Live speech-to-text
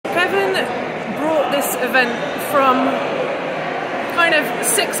this event from kind of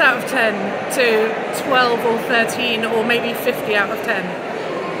 6 out of 10 to 12 or 13 or maybe 50 out of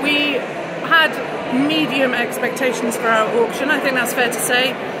 10. We had medium expectations for our auction, I think that's fair to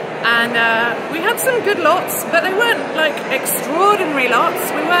say, and we had some good lots, but they weren't like extraordinary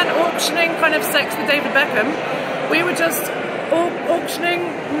lots. We weren't auctioning kind of Sex with David Beckham. We were just auctioning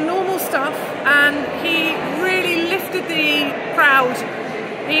normal stuff, and he really lifted the crowd.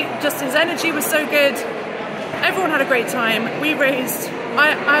 His energy was so good. Everyone had a great time. We raised,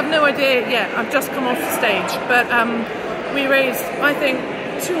 I have no idea yet, I've just come off the stage, but we raised, I think,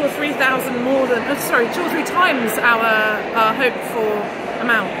 2,000 or 3,000 more than, 2 or 3 times our hoped for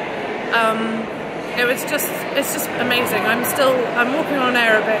amount. It's just amazing. I'm walking on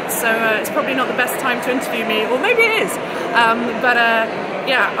air a bit, so it's probably not the best time to interview me, or maybe it is. But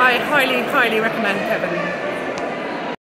yeah, I highly recommend Kevin.